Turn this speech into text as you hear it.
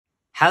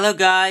Hello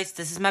guys,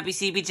 this is Mabby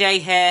CBJ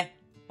here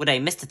with a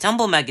Mr.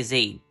 Tumble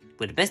magazine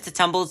with Mr.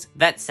 Tumble's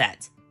vet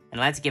set.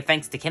 And I'd like to give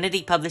thanks to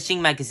Kennedy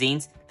Publishing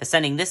Magazines for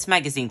sending this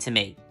magazine to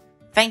me.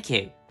 Thank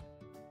you.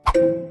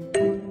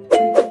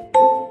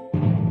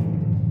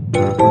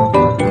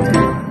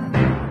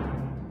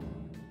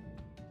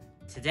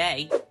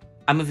 Today,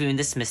 I'm reviewing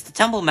this Mr.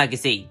 Tumble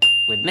magazine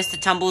with Mr.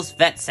 Tumble's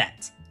vet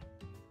set.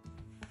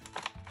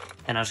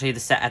 And I'll show you the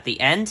set at the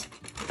end,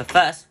 but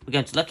first we're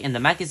going to look in the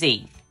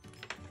magazine.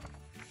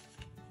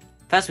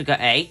 First we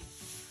got a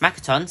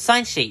Makaton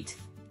sign sheet.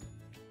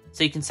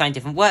 So you can sign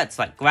different words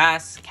like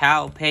grass,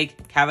 cow, pig,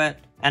 carrot,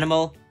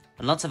 animal,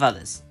 and lots of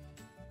others.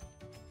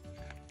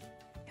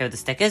 Here are the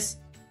stickers.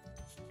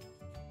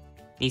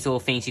 These are all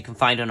things you can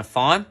find on a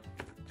farm.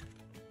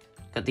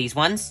 Got these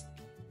ones,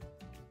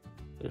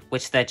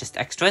 which they're just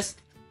extras.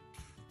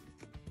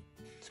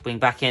 Let's bring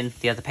back in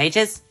the other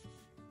pages.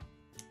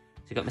 So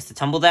you've got Mr.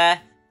 Tumble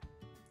there.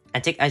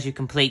 And tick as you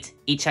complete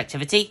each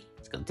activity.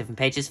 It's got different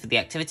pages for the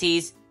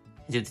activities.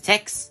 Do the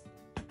ticks.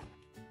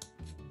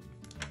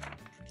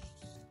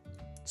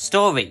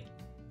 Story.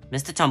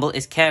 Mr. Tumble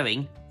is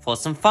caring for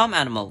some farm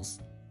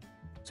animals.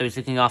 So he's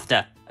looking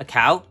after a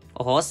cow,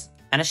 a horse,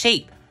 and a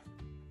sheep.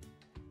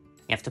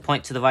 You have to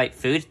point to the right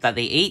food that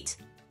they eat.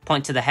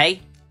 Point to the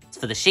hay, it's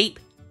for the sheep.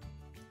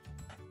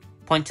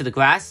 Point to the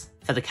grass,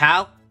 for the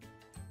cow.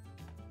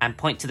 And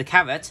point to the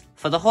carrot,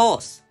 for the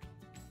horse.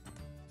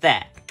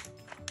 There.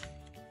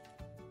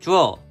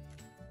 Draw.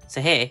 So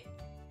here,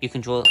 you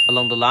can draw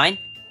along the line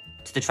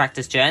to the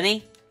tractor's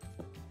journey,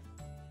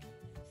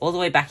 all the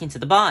way back into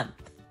the barn.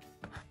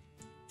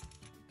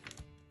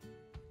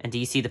 And do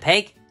you see the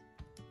pig?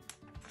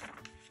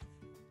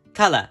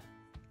 Colour.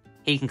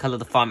 Here you can colour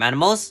the farm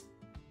animals.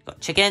 You've got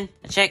chicken,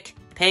 a chick,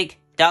 pig,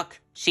 duck,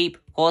 sheep,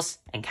 horse,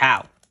 and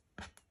cow.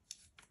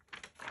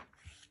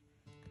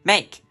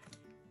 Make.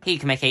 Here you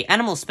can make an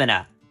animal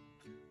spinner.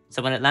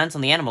 So when it lands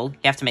on the animal, you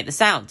have to make the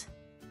sound.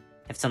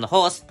 If it's on the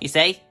horse, you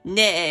say,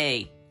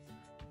 neigh.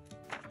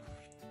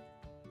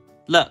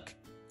 Look.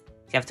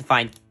 You have to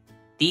find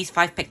these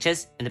 5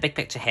 pictures in the big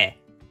picture here.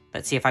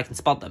 Let's see if I can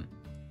spot them.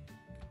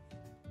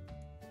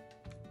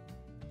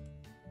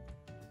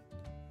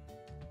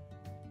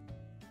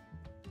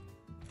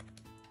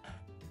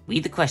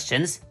 Read the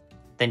questions,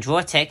 then draw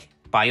a tick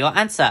by your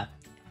answer.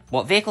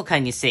 What vehicle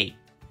can you see?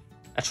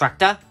 A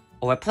tractor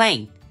or a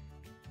plane?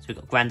 So we've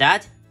got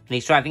Grandad, and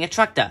he's driving a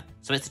tractor,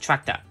 so it's a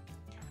tractor.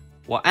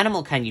 What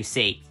animal can you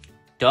see?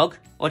 Dog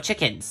or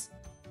chickens?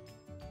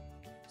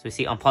 So we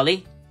see on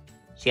Polly,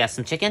 she has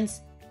some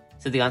chickens,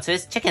 so the answer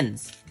is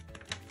chickens.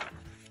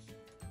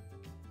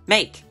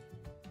 Make.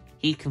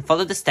 He can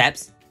follow the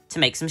steps to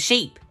make some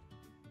sheep.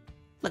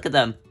 Look at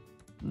them.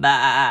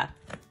 Bah.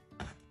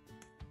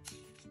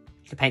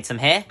 You can paint some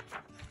here.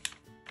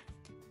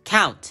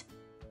 Count.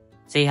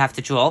 So you have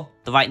to draw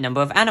the right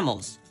number of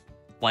animals.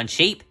 1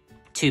 sheep,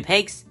 2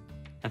 pigs,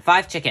 and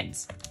 5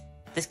 chickens.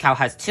 This cow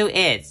has 2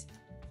 ears.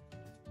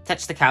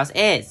 Touch the cow's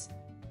ears.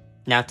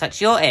 Now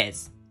touch your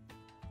ears.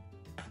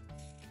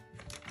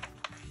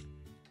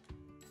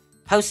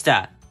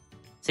 Poster.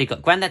 So you've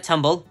got Grandad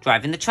Tumble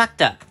driving the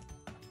tractor.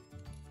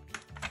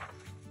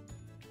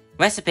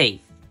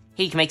 Recipe.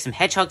 Here you can make some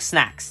hedgehog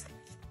snacks.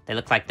 They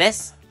look like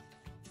this.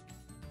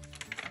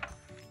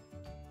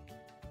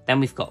 Then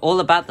we've got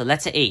all about the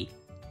letter E.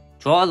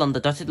 Draw along the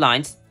dotted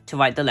lines to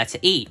write the letter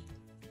E.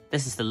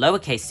 This is the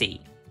lowercase e.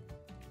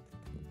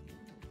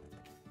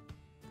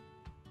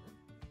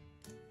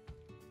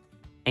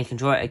 And you can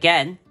draw it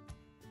again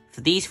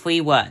for these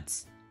 3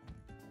 words.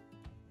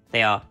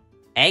 They are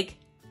egg,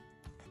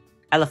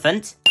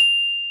 elephant,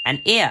 and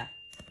ear.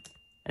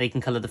 And you can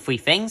colour the 3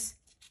 things.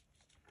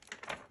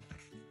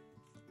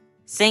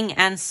 Sing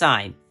and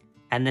sign.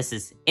 And this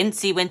is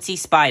Incy Wincy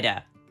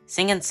Spider.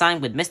 Sing and sign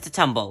with Mr.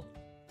 Tumble.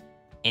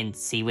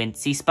 Incy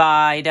Wincy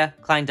Spider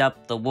climbed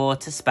up the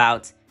water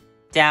spout.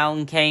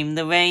 Down came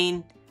the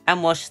rain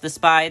and washed the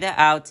spider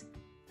out.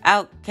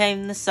 Out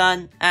came the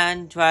sun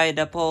and dried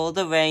up all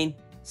the rain.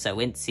 So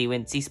Incy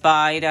Wincy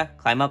Spider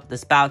climb up the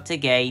spout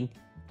again.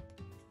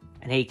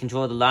 And here you can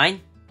draw the line.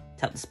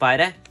 Help the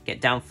spider get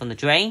down from the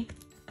drain.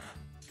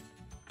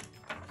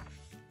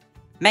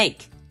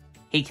 Make.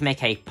 He can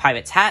make a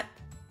pirate's hat,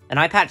 an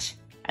eye patch,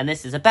 and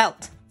this is a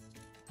belt.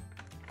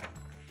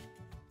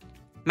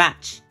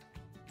 Match.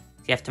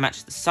 So you have to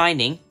match the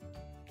signing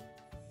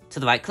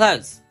to the right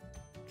clothes.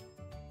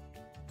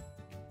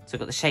 So we've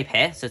got the shape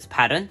here, so it's a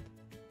pattern.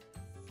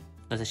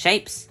 Those are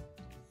shapes,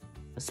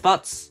 the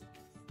spots,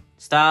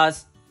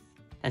 stars,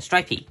 and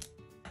stripey.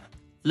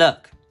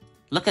 Look.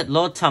 Look at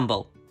Lord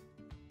Tumble.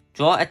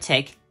 Draw a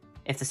tick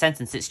if the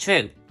sentence is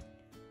true.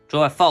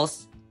 Draw a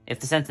false if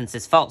the sentence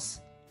is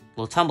false.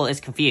 Lord Tumble is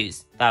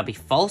confused. That would be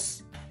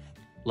false.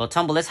 Lord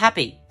Tumble is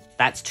happy.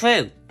 That's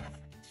true.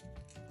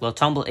 Lord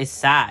Tumble is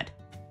sad.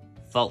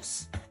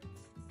 False.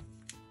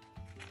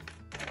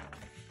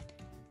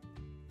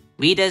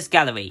 Reader's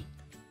Gallery.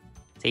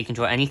 So you can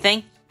draw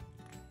anything.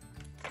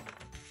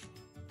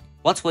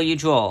 What will you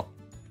draw?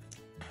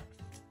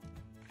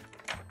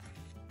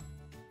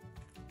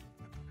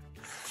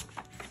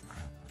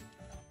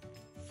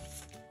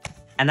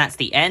 And that's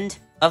the end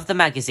of the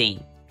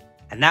magazine.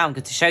 And now I'm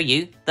going to show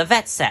you the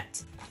vet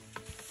set.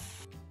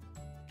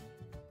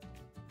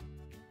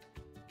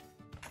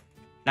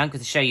 Now I'm going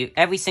to show you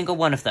every single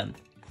one of them.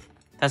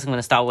 First I'm going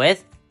to start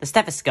with the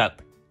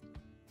stethoscope.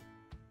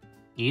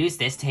 You use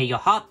this to hear your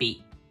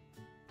heartbeat.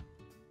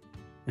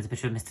 There's a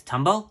picture of Mr.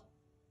 Tumble.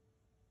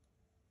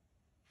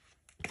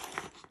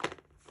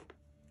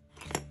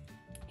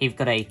 You've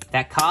got a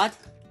vet card.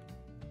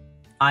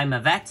 I'm a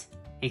vet.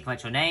 Here you can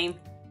write your name.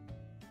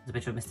 There's a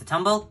picture of Mr.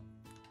 Tumble.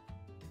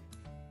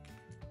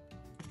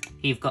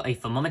 Here you've got a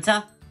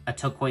thermometer, a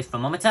turquoise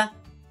thermometer.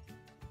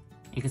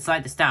 You can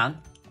slide this down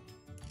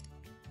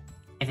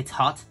if it's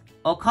hot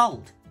or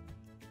cold.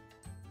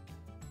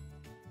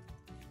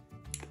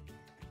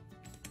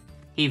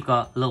 Here you've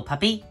got a little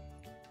puppy.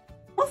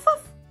 Woof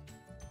woof.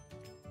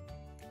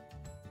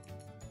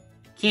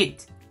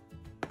 Cute.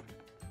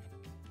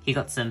 You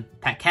got some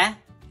pet care.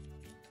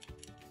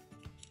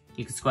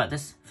 You can squirt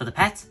this for the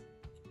pet.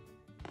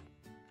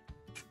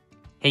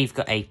 Here you've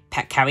got a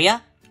pet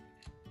carrier.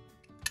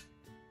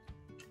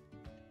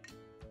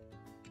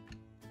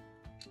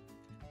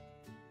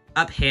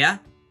 Up here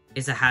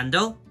is a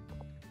handle,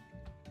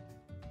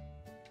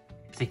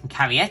 so you can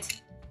carry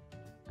it.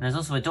 And there's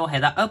also a door here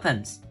that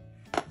opens.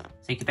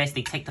 So you can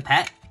basically take the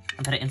pet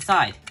and put it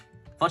inside.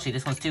 Unfortunately,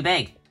 this one's too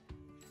big.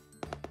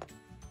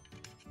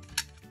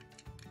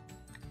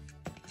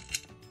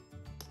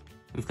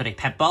 We've got a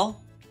pet bowl.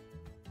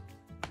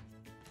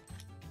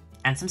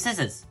 And some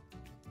scissors.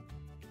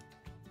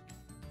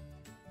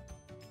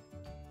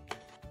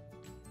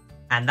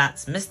 And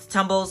that's Mr.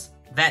 Tumble's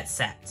vet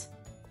set.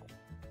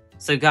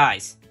 So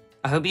guys,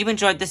 I hope you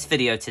enjoyed this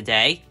video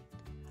today.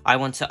 I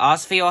want to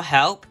ask for your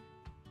help.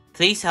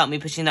 Please help me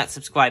pushing that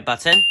subscribe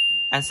button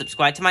and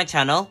subscribe to my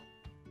channel.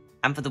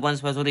 And for the ones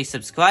who have already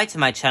subscribed to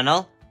my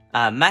channel,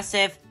 a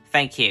massive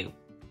thank you.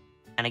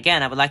 And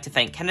again, I would like to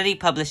thank Kennedy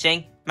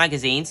Publishing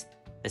Magazines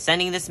for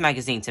sending this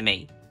magazine to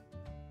me.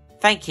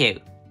 Thank you.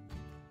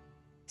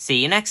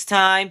 See you next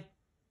time.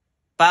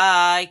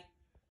 Bye.